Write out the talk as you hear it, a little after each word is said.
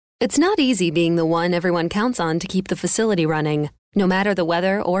It's not easy being the one everyone counts on to keep the facility running, no matter the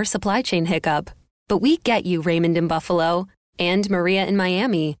weather or supply chain hiccup. But we get you, Raymond in Buffalo, and Maria in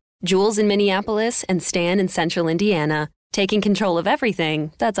Miami, Jules in Minneapolis, and Stan in Central Indiana, taking control of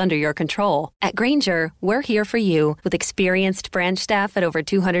everything that's under your control. At Grainger, we're here for you with experienced branch staff at over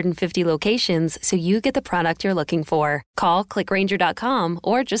 250 locations so you get the product you're looking for. Call, click Grainger.com,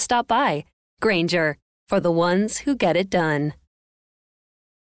 or just stop by. Grainger, for the ones who get it done.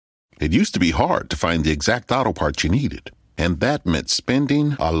 It used to be hard to find the exact auto parts you needed, and that meant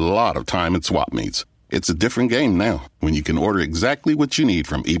spending a lot of time at swap meets. It's a different game now when you can order exactly what you need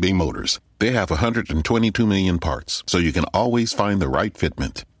from eBay Motors. They have 122 million parts, so you can always find the right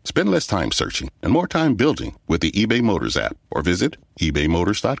fitment. Spend less time searching and more time building with the eBay Motors app or visit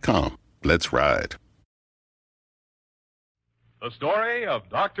ebaymotors.com. Let's ride. The story of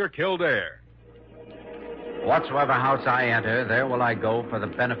Dr. Kildare. Whatsoever house I enter, there will I go for the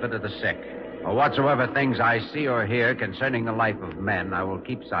benefit of the sick. Or whatsoever things I see or hear concerning the life of men, I will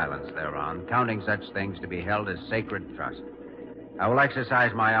keep silence thereon, counting such things to be held as sacred trust. I will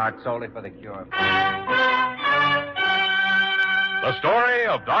exercise my art solely for the cure. The story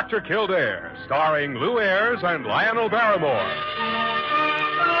of Dr. Kildare, starring Lou Ayres and Lionel Barrymore.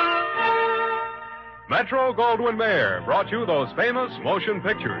 Metro-Goldwyn-Mayer brought you those famous motion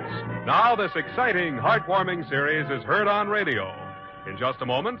pictures. Now this exciting, heartwarming series is heard on radio. In just a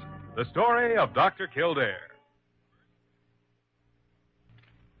moment, the story of Dr. Kildare.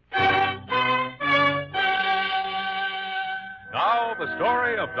 Now, the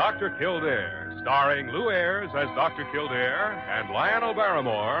story of Dr. Kildare, starring Lou Ayres as Dr. Kildare and Lionel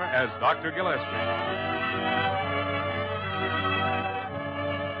Barrymore as Dr. Gillespie.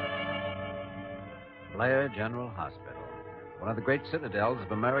 Blair General Hospital, one of the great citadels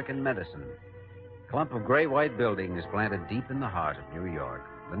of American medicine. A clump of gray-white buildings planted deep in the heart of New York,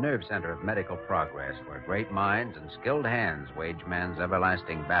 the nerve center of medical progress, where great minds and skilled hands wage man's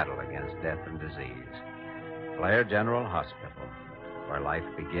everlasting battle against death and disease. Blair General Hospital, where life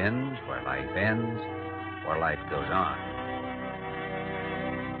begins, where life ends, where life goes on.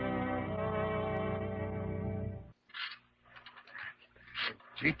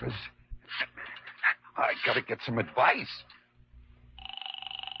 Jeepers. I gotta get some advice.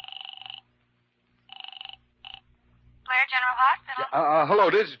 Blair General Hospital.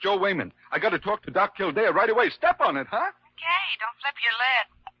 Hello, this is Joe Wayman. I gotta talk to Doc Kildare right away. Step on it, huh? Okay, don't flip your lid.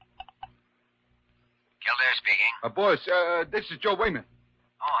 Kildare speaking. Boss, this is Joe Wayman.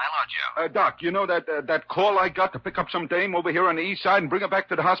 Oh, hello, Joe. Doc, you know that call I got to pick up some dame over here on the east side and bring her back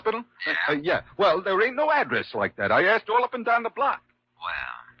to the hospital? Yeah. Yeah. Well, there ain't no address like that. I asked all up and down the block.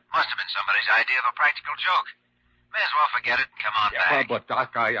 Well, must have been somebody's idea of a practical joke. May as well forget it and come on back. But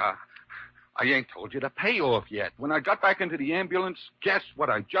Doc, I ain't told you the payoff yet. When I got back into the ambulance, guess what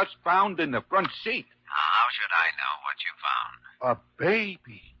I just found in the front seat? How should I know what you found? A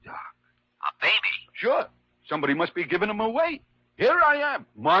baby, Doc. A baby? Sure. Somebody must be giving him away. Here I am,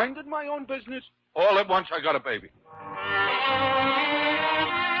 minding my own business. All at once, I got a baby.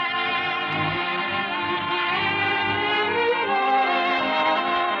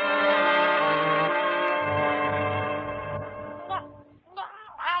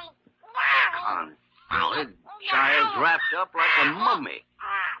 Confounded child's wrapped up like a mummy.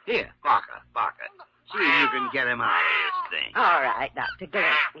 Here, Barker. See if you can get him out of this thing. All right, Dr.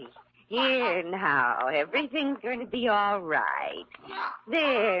 Gillespie. Here now. Everything's going to be all right.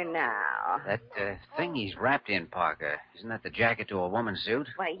 There now. That thing he's wrapped in, Parker, isn't that the jacket to a woman's suit?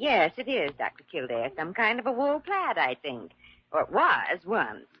 Why, yes, it is, Dr. Kildare. Some kind of a wool plaid, I think. Or it was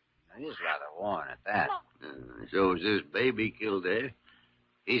once. It is rather worn at that. So is this baby Kildare.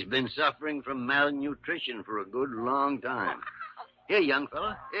 He's been suffering from malnutrition for a good long time. Here, young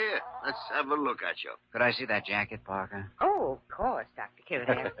fella. Here, let's have a look at you. Could I see that jacket, Parker? Oh, of course, Dr.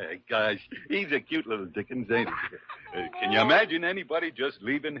 Kildare. Gosh, he's a cute little Dickens, ain't he? Can you imagine anybody just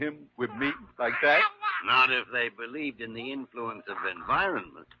leaving him with me like that? Not if they believed in the influence of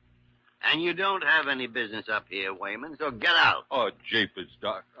environment. And you don't have any business up here, Wayman, so get out. Oh, jeepers,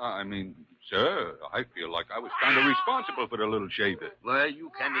 Doc. I mean, sir, I feel like I was kind of responsible for the little shaver. Well,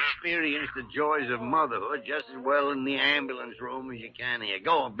 you can experience the joys of motherhood just as well in the ambulance room as you can here.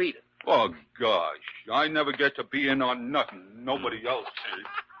 Go and beat it. Oh, gosh. I never get to be in on nothing nobody else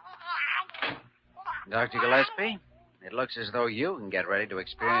sees. Dr. Gillespie, it looks as though you can get ready to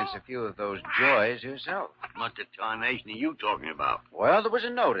experience a few of those joys yourself. What the tarnation are you talking about? Well, there was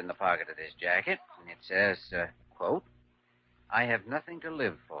a note in the pocket of this jacket, and it says, quote, I have nothing to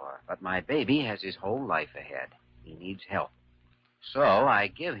live for, but my baby has his whole life ahead. He needs help. So I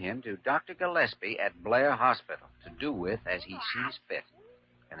give him to Dr. Gillespie at Blair Hospital to do with as he sees fit.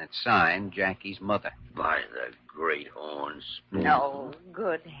 And it's signed Jackie's mother. By the great horns. No,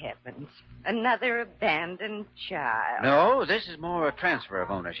 good heavens. Another abandoned child. No, this is more a transfer of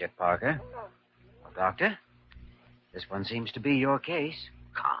ownership, Parker. Well, Doctor, this one seems to be your case.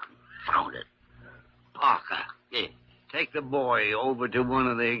 Confound it. Parker, here, take the boy over to one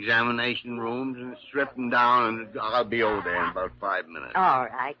of the examination rooms and strip him down, and I'll be over there in about 5 minutes. All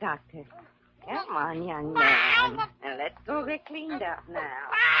right, Doctor. Come on, young man. Now, let's go get cleaned up now.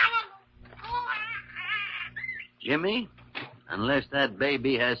 Jimmy, unless that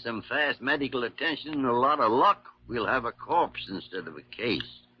baby has some fast medical attention and a lot of luck, we'll have a corpse instead of a case.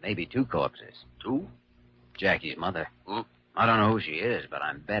 Maybe 2 corpses. 2? Jackie's mother. Huh? I don't know who she is, but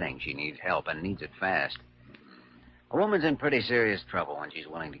I'm betting she needs help and needs it fast. A woman's in pretty serious trouble when she's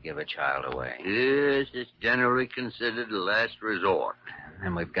willing to give a child away. Yes, it's generally considered the last resort.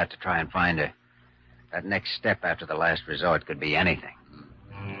 And we've got to try and find her. That next step after the last resort could be anything.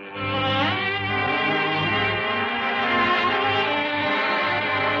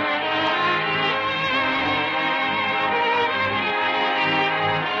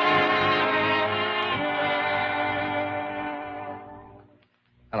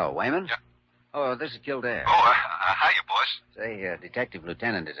 Hello, Wayman? Yeah. Oh, this is Kildare. Oh, hiya, boss. Say, Detective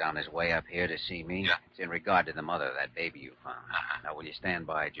Lieutenant is on his way up here to see me. Yeah. It's in regard to the mother of that baby you found. Now, will you stand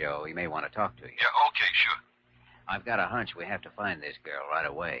by, Joe? He may want to talk to you. Yeah, okay, sure. I've got a hunch we have to find this girl right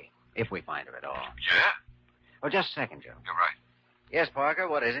away, if we find her at all. Yeah? Oh, just a second, Joe. You're right. Yes, Parker,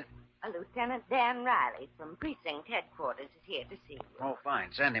 what is it? Lieutenant Dan Riley from Precinct Headquarters is here to see you. Oh, fine.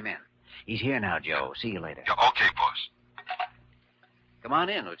 Send him in. He's here now, Joe. See you later. Yeah, okay, boss. Come on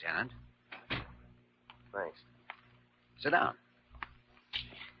in, Lieutenant. Thanks. Sit down.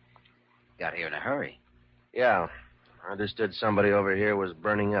 Got here in a hurry. Yeah. I understood somebody over here was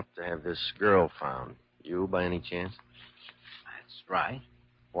burning up to have this girl found. You, by any chance? That's right.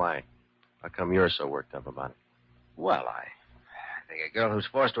 Why? How come you're so worked up about it? Well, I think a girl who's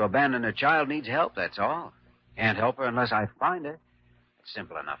forced to abandon her child needs help, that's all. Can't help her unless I find her. It's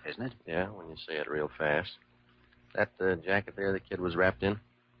simple enough, isn't it? Yeah, when you say it real fast. That jacket there the kid was wrapped in?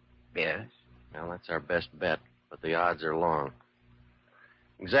 Yes. Well, that's our best bet, but the odds are long.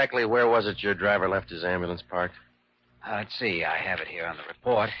 Exactly where was it your driver left his ambulance parked? Let's see. I have it here on the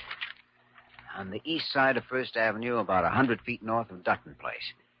report. On the east side of First Avenue, about 100 feet north of Dutton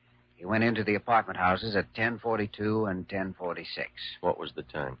Place. He went into the apartment houses at 10:42 and 10:46. What was the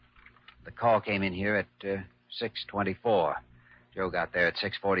time? The call came in here at 6:24. Joe got there at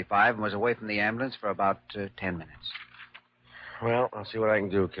 6:45 and was away from the ambulance for about 10 minutes. Well, I'll see what I can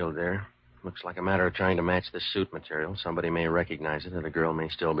do, Kildare. Looks like a matter of trying to match the suit material. Somebody may recognize it, and the girl may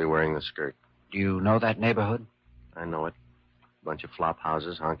still be wearing the skirt. Do you know that neighborhood? I know it. Bunch of flop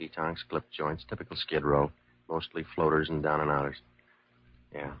houses, honky-tonks, clip joints, typical Skid Row. Mostly floaters and down-and-outers.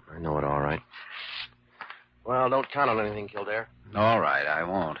 Yeah, I know it all right. Well, don't count on anything, Kildare. All right, I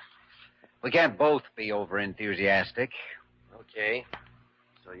won't. We can't both be over-enthusiastic. Okay.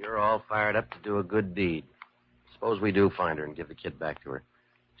 So you're all fired up to do a good deed. Suppose we do find her and give the kid back to her.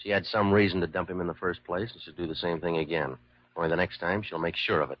 She had some reason to dump him in the first place, and she'll do the same thing again. Only the next time, she'll make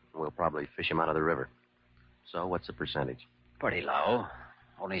sure of it, and we'll probably fish him out of the river. So what's the percentage? Pretty low.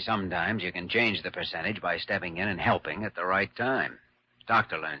 Only sometimes you can change the percentage by stepping in and helping at the right time.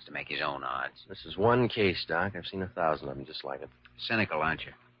 Doctor learns to make his own odds. This is one case, Doc. I've seen 1,000 of them just like it. Cynical, aren't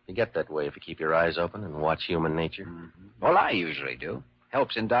you? You get that way if you keep your eyes open and watch human nature. Mm-hmm. Well, I usually do.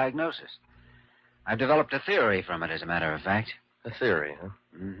 Helps in diagnosis. I've developed a theory from it, as a matter of fact. A theory, huh?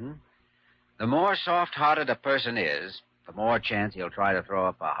 Mm-hmm. The more soft-hearted a person is, the more chance he'll try to throw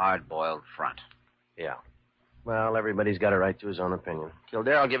up a hard-boiled front. Yeah. Well, everybody's got a right to his own opinion.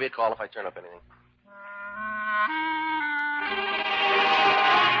 Kildare, I'll give you a call if I turn up anything.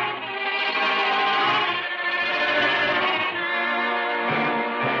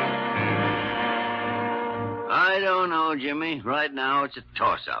 I don't know, Jimmy. Right now, it's a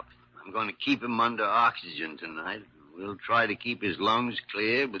toss-up. I'm going to keep him under oxygen tonight. We'll try to keep his lungs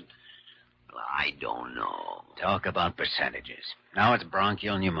clear, but well, I don't know. Talk about percentages. Now it's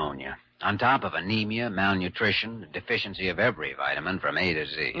bronchial pneumonia. On top of anemia, malnutrition, deficiency of every vitamin from A to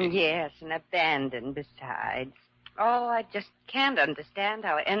Z. Yes, and abandoned besides. Oh, I just can't understand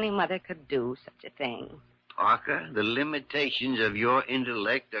how any mother could do such a thing. Parker, the limitations of your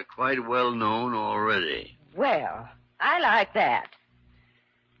intellect are quite well known already. Well, I like that.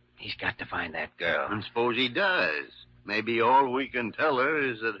 He's got to find that girl. And suppose he does. Maybe all we can tell her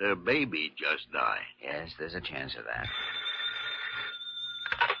is that her baby just died. Yes, there's a chance of that.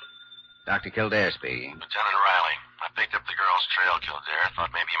 Dr. Kildare speaking. Lieutenant Riley. I picked up the girl's trail, Kildare. Thought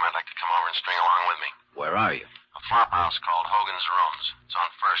maybe you might like to come over and string along with me. Where are you? A flop house called Hogan's Rooms. It's on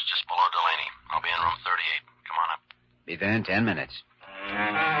First, just below Delaney. I'll be in room 38. Come on up. Be there in 10 minutes.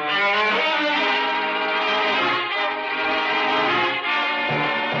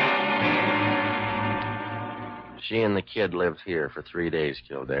 She and the kid lived here for 3 days,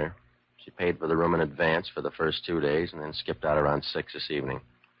 Kildare. She paid for the room in advance for the first 2 days and then skipped out around 6 this evening.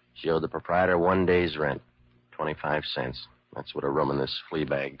 She owed the proprietor 1 day's rent, 25 cents. That's what a room in this flea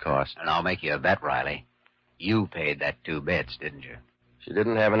bag cost. And I'll make you a bet, Riley. You paid that 2 bits, didn't you? She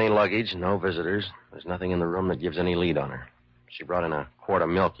didn't have any luggage, no visitors. There's nothing in the room that gives any lead on her. She brought in a quart of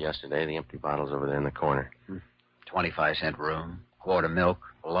milk yesterday. The empty bottle's over there in the corner. 25-cent room, quart of milk,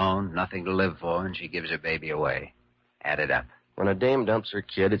 alone, nothing to live for, and she gives her baby away. Add it up. When a dame dumps her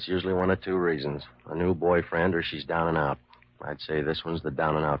kid, it's usually one of 2 reasons. A new boyfriend or she's down and out. I'd say this one's the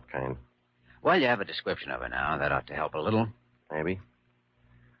down and out kind. Well, you have a description of her now. That ought to help a little. Maybe.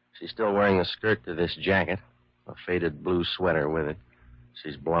 She's still wearing the skirt to this jacket, a faded blue sweater with it.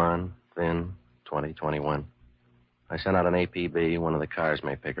 She's blonde, thin, 20, 21. I sent out an APB. One of the cars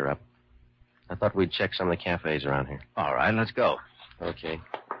may pick her up. I thought we'd check some of the cafes around here. All right, let's go. Okay.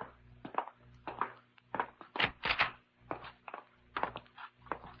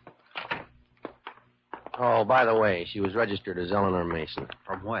 Oh, by the way, she was registered as Eleanor Mason.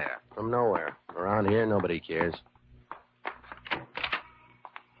 From where? From nowhere. Around here, nobody cares.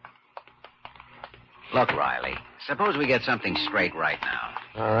 Look, Riley, suppose we get something straight right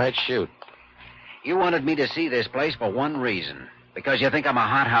now. All right, shoot. You wanted me to see this place for one reason. Because you think I'm a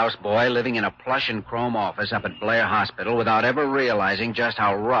hothouse boy living in a plush and chrome office up at Blair Hospital without ever realizing just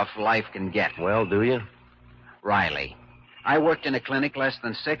how rough life can get. Well, do you? Riley, I worked in a clinic less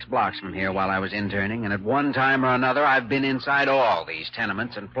than 6 blocks from here while I was interning, and at one time or another, I've been inside all these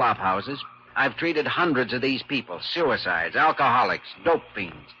tenements and flop houses. I've treated hundreds of these people, suicides, alcoholics, dope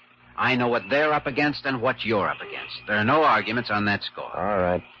fiends. I know what they're up against and what you're up against. There are no arguments on that score. All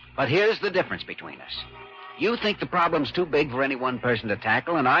right. But here's the difference between us. You think the problem's too big for any one person to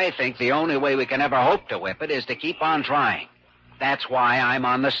tackle, and I think the only way we can ever hope to whip it is to keep on trying. That's why I'm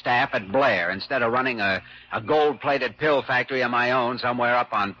on the staff at Blair instead of running a gold-plated pill factory of my own somewhere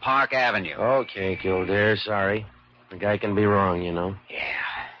up on Park Avenue. Okay, Kildare, sorry. A guy can be wrong, you know.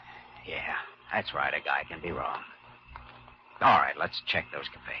 Yeah, that's right, a guy can be wrong. All right, let's check those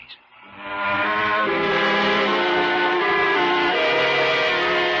cafes.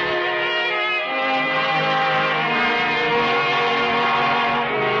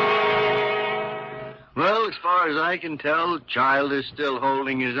 Well, as far as I can tell, the child is still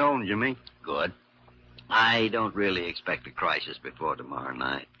holding his own, Jimmy. Good. I don't really expect a crisis before tomorrow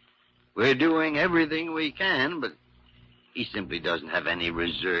night. We're doing everything we can, but he simply doesn't have any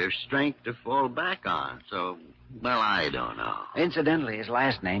reserve strength to fall back on. So, well, I don't know. Incidentally, his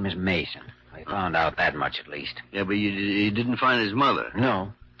last name is Mason. We found out that much at least. Yeah, but you didn't find his mother?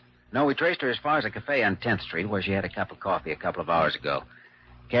 No. No, we traced her as far as a cafe on 10th Street where she had a cup of coffee a couple of hours ago.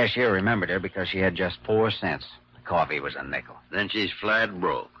 Cashier remembered her because she had just 4 cents. The coffee was a nickel. Then she's flat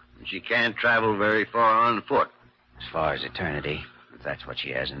broke. And she can't travel very far on foot. As far as eternity, if that's what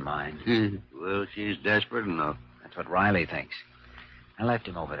she has in mind. Well, she's desperate enough. That's what Riley thinks. I left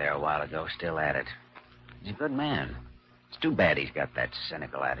him over there a while ago, still at it. He's a good man. It's too bad he's got that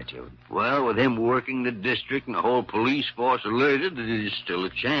cynical attitude. Well, with him working the district and the whole police force alerted, there's still a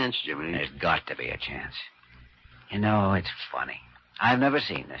chance, Jimmy. There's got to be a chance. You know, it's funny. I've never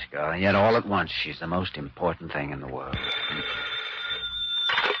seen this girl, and yet all at once she's the most important thing in the world.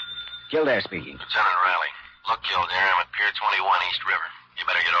 Kildare speaking. Lieutenant Riley. Look, Kildare, I'm at Pier 21, East River. You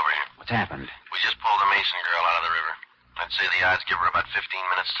better get over here. What's happened? We just pulled the Mason girl out of the river. I'd say the odds give her about 15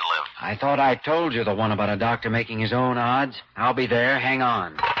 minutes to live. I thought I told you the one about a doctor making his own odds. I'll be there. Hang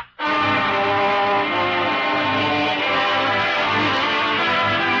on.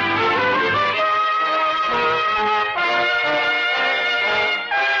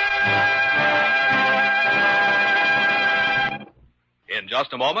 In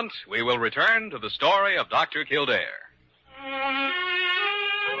just a moment, we will return to the story of Dr. Kildare.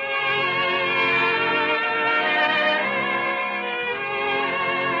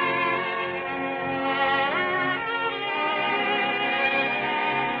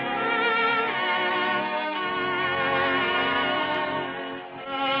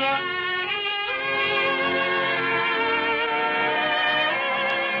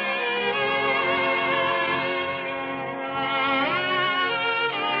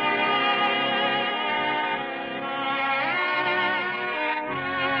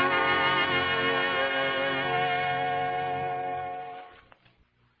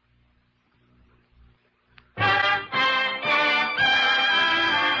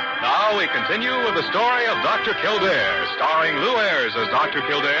 continue with the story of Dr. Kildare, starring Lou Ayres as Dr.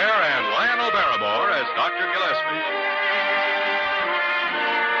 Kildare and Lionel Barrymore as Dr. Gillespie.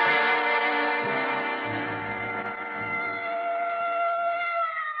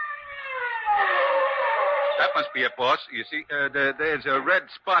 That must be it, boss. You see, there's a red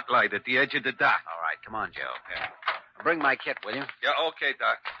spotlight at the edge of the dock. All right, come on, Joe. Yeah. Bring my kit, will you? Yeah, okay,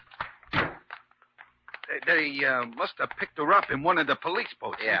 Doc. They must have picked her up in one of the police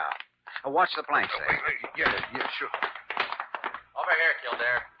boats. Yeah. Watch the planks there. Yeah, sure. Over here,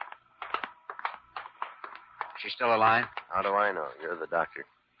 Kildare. She's still alive? How do I know? You're the doctor.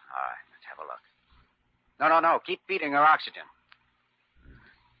 All right, let's have a look. No. Keep feeding her oxygen.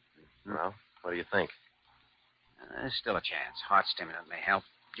 Well, what do you think? There's still a chance. Heart stimulant may help.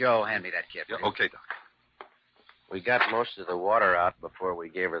 Joe, hand me that kit. Yeah, okay, Doc. We got most of the water out before we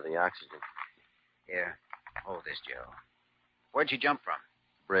gave her the oxygen. Here, hold this, Joe. Where'd she jump from?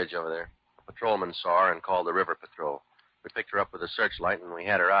 Bridge over there. A patrolman saw her and called the river patrol. We picked her up with a searchlight, and we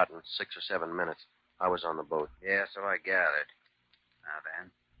had her out in 6 or 7 minutes. I was on the boat. Yeah, so I gathered. Now then.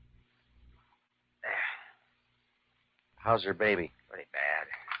 There. How's her baby? Pretty bad.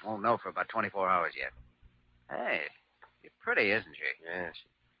 Won't know for about 24 hours yet. Hey, you're pretty, isn't she? Yeah,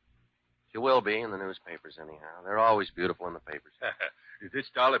 she will be in the newspapers anyhow. They're always beautiful in the papers. This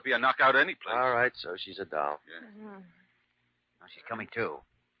doll would be a knockout any place. All right, so she's a doll. Yeah. Oh, she's coming too.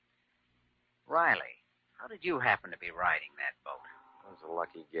 Riley, how did you happen to be riding that boat? That was a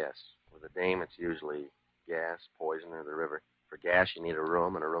lucky guess. With a dame, it's usually gas, poison, or the river. For gas, you need a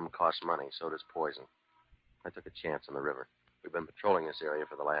room, and a room costs money. So does poison. I took a chance on the river. We've been patrolling this area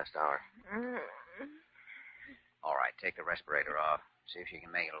for the last hour. All right, take the respirator off. See if you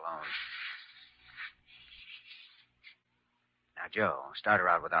can make it alone. Now, Joe, start her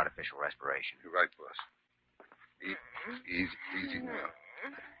out with artificial respiration. You're right, boss. Easy now.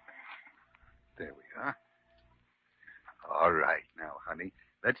 There we are. All right, now, honey.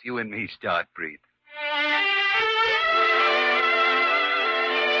 Let's you and me start breathing.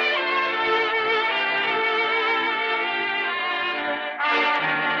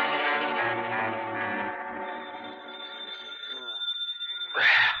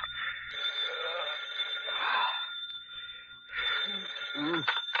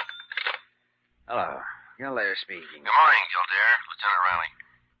 Hello. Kildare speaking. Good morning, Kildare. Lieutenant Riley.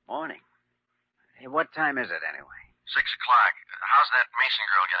 Morning. Hey, what time is it anyway? 6 o'clock. How's that Mason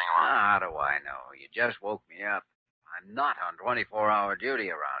girl getting along? How do I know? You just woke me up. I'm not on 24-hour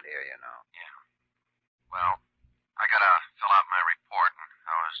duty around here, you know. Yeah. Well, I gotta fill out my report, and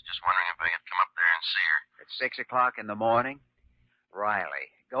I was just wondering if I could come up there and see her. It's 6 o'clock in the morning.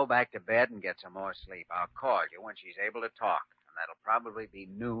 Riley, go back to bed and get some more sleep. I'll call you when she's able to talk, and that'll probably be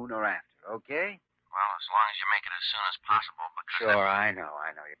noon or after, okay? Well, as long as you make it as soon as possible, because... Sure, I know.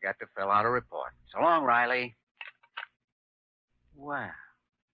 You've got to fill out a report. So long, Riley. Wow.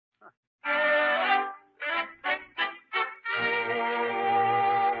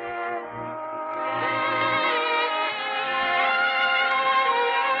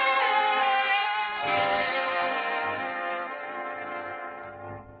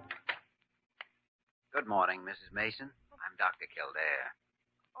 Good morning, Mrs. Mason. I'm Dr. Kildare.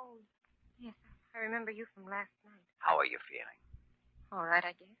 Oh, yes. I remember you from last night. How are you feeling? All right,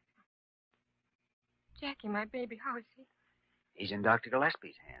 I guess. Jackie, my baby, how is he? He's in Dr.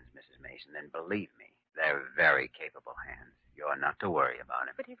 Gillespie's hands, Mrs. Mason, and believe me, they're very capable hands. You're not to worry about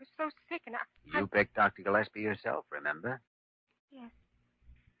him. But he was so sick, and You picked Dr. Gillespie yourself, remember? Yes.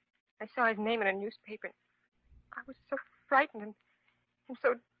 I saw his name in a newspaper. I was so frightened and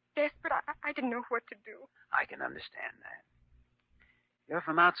so desperate, I didn't know what to do. I can understand that. You're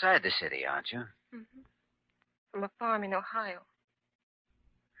from outside the city, aren't you? Mm-hmm. From a farm in Ohio.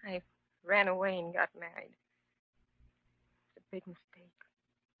 I ran away and got married. It's a big mistake.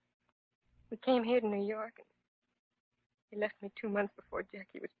 We came here to New York, and he left me 2 months before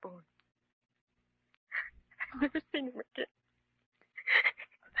Jackie was born. I've never seen him again.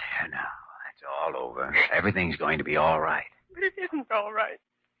 There now. That's all over. Everything's going to be all right. But it isn't all right.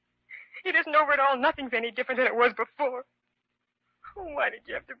 It isn't over at all. Nothing's any different than it was before. Oh, why did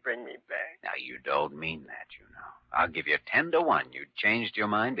you have to bring me back? Now, you don't mean that, you know. I'll give you 10 to 1. You changed your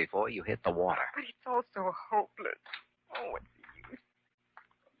mind before you hit the water. But it's all so hopeless. Oh, what's the use?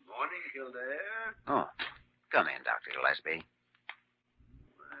 Morning, Kildare. Oh, come in, Dr. Gillespie.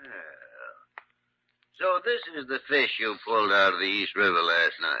 Well, so this is the fish you pulled out of the East River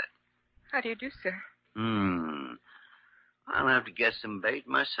last night. How do you do, sir? I'll have to get some bait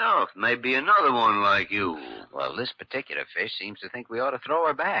myself. Maybe another one like you. Well, this particular fish seems to think we ought to throw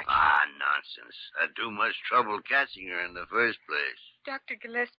her back. Ah, nonsense. Had too much trouble catching her in the first place. Dr.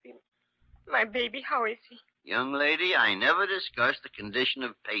 Gillespie, My baby, how is he? Young lady, I never discuss the condition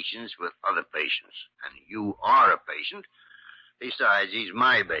of patients with other patients. And you are a patient. Besides, he's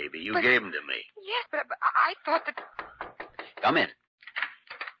my baby. You gave him to me. Yes, but I thought that... Come in.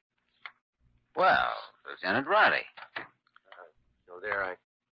 Well, Lieutenant Riley. So there, I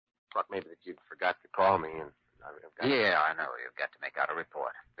thought maybe that you'd forgot to call me, and I've got... Yeah, I know. You've got to make out a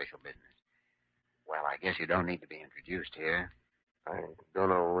report. Official business. Well, I guess you don't need to be introduced here. I don't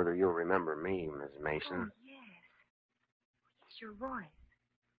know whether you'll remember me, Miss Mason. Oh, yes. It's your voice.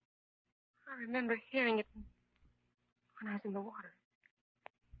 I remember hearing it when I was in the water.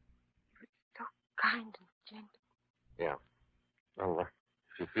 You were so kind and gentle. Yeah. Well,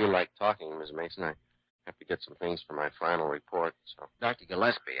 if you feel like talking, Miss Mason, I have to get some things for my final report, so... Dr.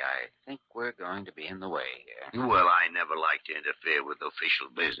 Gillespie, I think we're going to be in the way here. Well, I never like to interfere with official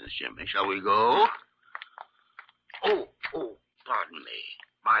business, Jimmy. Shall we go? Oh, pardon me.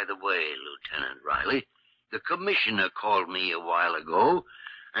 By the way, Lieutenant Riley, the commissioner called me a while ago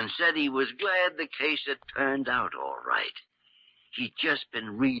and said he was glad the case had turned out all right. He'd just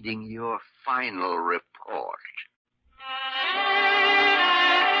been reading your final report.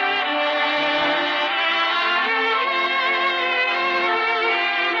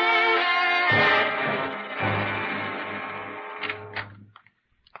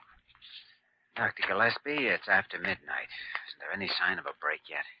 Dr. Gillespie, it's after midnight. Is there any sign of a break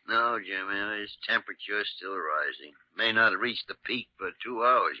yet? No, Jimmy. His temperature's still rising. May not reach the peak for 2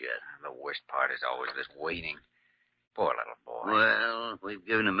 hours yet. The worst part is always this waiting. Poor little boy. Well, we've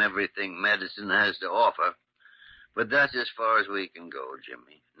given him everything medicine has to offer. But that's as far as we can go,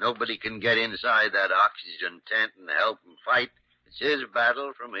 Jimmy. Nobody can get inside that oxygen tent and help him fight. It's his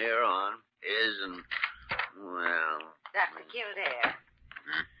battle from here on. His and, well... Dr. Kildare.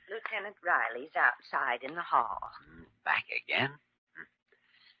 Lieutenant Riley's outside in the hall. Back again?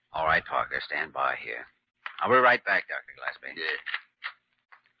 All right, Parker, stand by here. I'll be right back, Dr. Gillespie.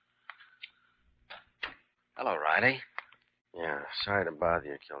 Yeah. Hello, Riley. Yeah, sorry to bother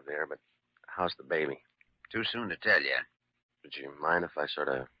you, Kildare, but how's the baby? Too soon to tell you. Would you mind if I sort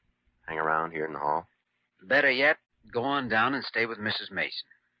of hang around here in the hall? Better yet, go on down and stay with Mrs. Mason.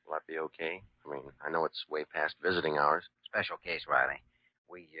 Will that be okay? I mean, I know it's way past visiting hours. Special case, Riley.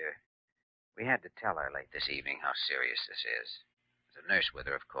 We had to tell her late this evening how serious this is. There's a nurse with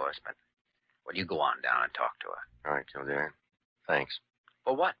her, of course, but... Well, you go on down and talk to her. All right, Kildare. Thanks.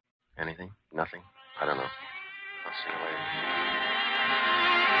 For what? Anything? Nothing? I don't know. I'll see you later.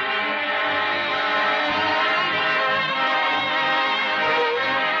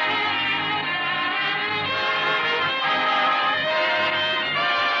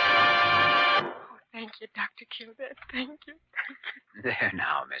 Thank you, Dr. Kildare. Thank you. There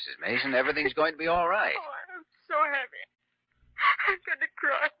now, Mrs. Mason. Everything's going to be all right. Oh, I'm so happy. I'm going to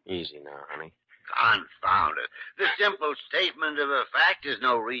cry. Easy now, honey. Confound it. The simple statement of a fact is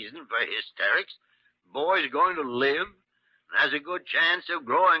no reason for hysterics. The boy's going to live and has a good chance of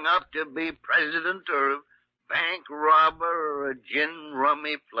growing up to be president or a bank robber or a gin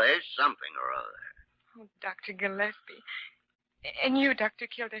rummy place, something or other. Oh, Dr. Gillespie. And you, Dr.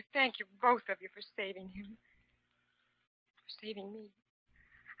 Kildare, thank you, both of you, for saving him. For saving me.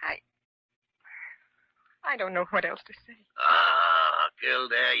 I don't know what else to say.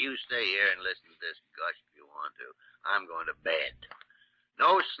 Kildare, you stay here and listen to this gush if you want to. I'm going to bed.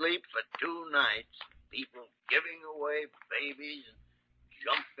 No sleep for 2 nights. People giving away babies and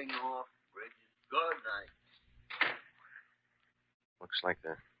jumping off bridges. Good night. Looks like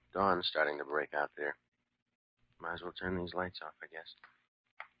the dawn's starting to break out there. Might as well turn these lights off, I guess.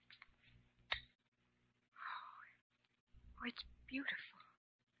 Oh, it's beautiful.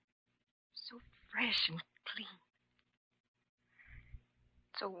 So fresh and clean.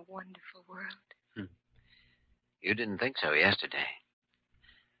 It's a wonderful world. You didn't think so yesterday.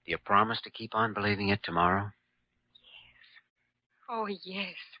 Do you promise to keep on believing it tomorrow? Yes. Oh,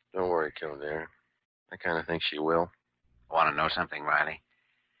 yes. Don't worry, Kildare. I kind of think she will. Want to know something, Riley?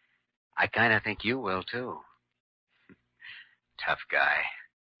 I kind of think you will, too. Tough guy.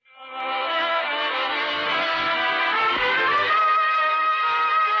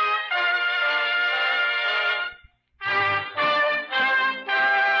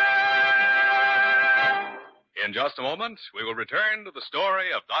 In just a moment, we will return to the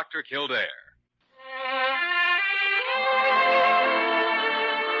story of Dr. Kildare.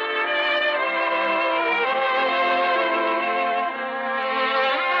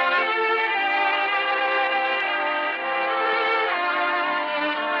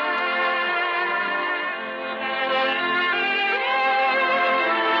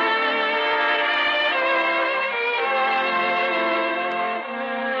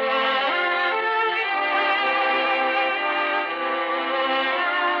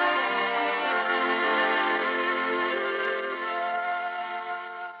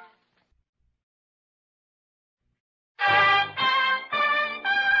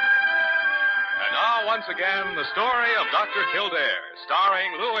 once again the story of Dr. Kildare, starring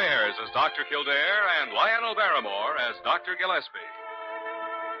Lou Ayres as Dr. Kildare and Lionel Barrymore as Dr. Gillespie.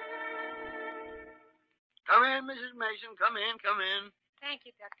 Come in, Mrs. Mason. Come in. Thank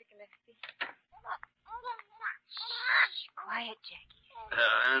you, Dr. Gillespie. Quiet, Jackie.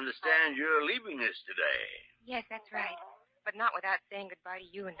 I understand you're leaving us today. Yes, that's right. But not without saying goodbye to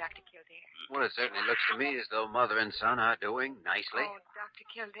you and Dr. Kildare. Well, it certainly looks to me as though Mother and son are doing nicely. Oh, Dr.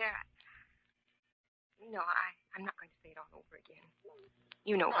 Kildare. No, I'm not going to say it all over again.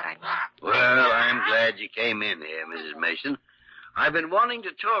 You know what I mean. Well, I'm glad you came in here, Mrs. Mason. I've been wanting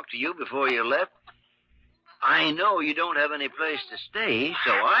to talk to you before you left. I know you don't have any place to stay,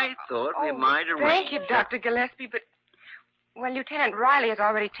 so I thought we might arrange. Thank you, Dr. Gillespie, but... Well, Lieutenant Riley has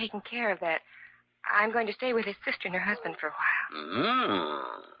already taken care of that. I'm going to stay with his sister and her husband for a while.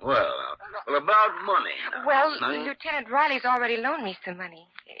 Well, about money. Well, Lieutenant Riley's already loaned me some money.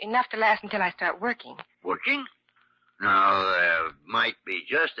 Enough to last until I start working. Working? Now, there might be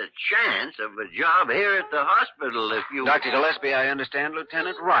just a chance of a job here at the hospital if you... Dr. Gillespie, I understand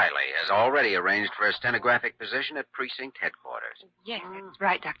Lieutenant Riley has already arranged for a stenographic position at precinct headquarters. Yes, that's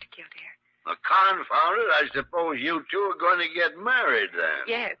right, Dr. Kildare. Well, confound it, I suppose you two are going to get married then.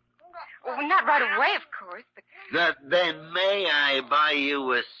 Yes. Well, not right away, of course, but... Then may I buy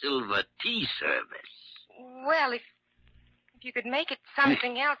you a silver tea service? Well, if you could make it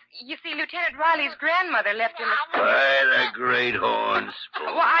something else. You see, Lieutenant Riley's grandmother left him a... Quite a great horn spoon.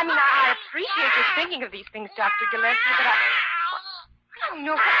 Well, I mean, I appreciate your thinking of these things, Dr. Gillespie, but I don't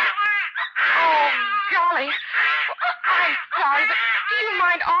know. Oh, golly. I'm sorry, but do you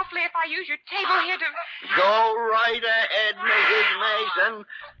mind awfully if I use your table here to... Go right ahead, Mrs. Mason.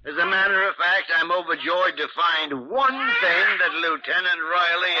 As a matter of fact, I'm overjoyed to find one thing that Lieutenant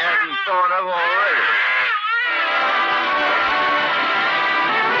Riley hadn't thought of already.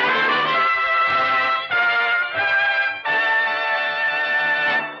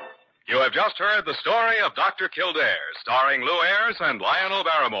 You have just heard the story of Dr. Kildare, starring Lou Ayres and Lionel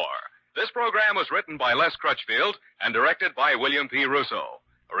Barrymore. This program was written by Les Crutchfield and directed by William P. Russo.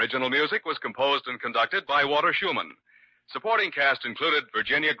 Original music was composed and conducted by Walter Schumann. Supporting cast included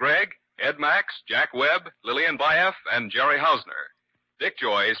Virginia Gregg, Ed Max, Jack Webb, Lillian Baeff, and Jerry Hausner. Dick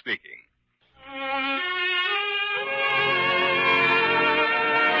Joy speaking.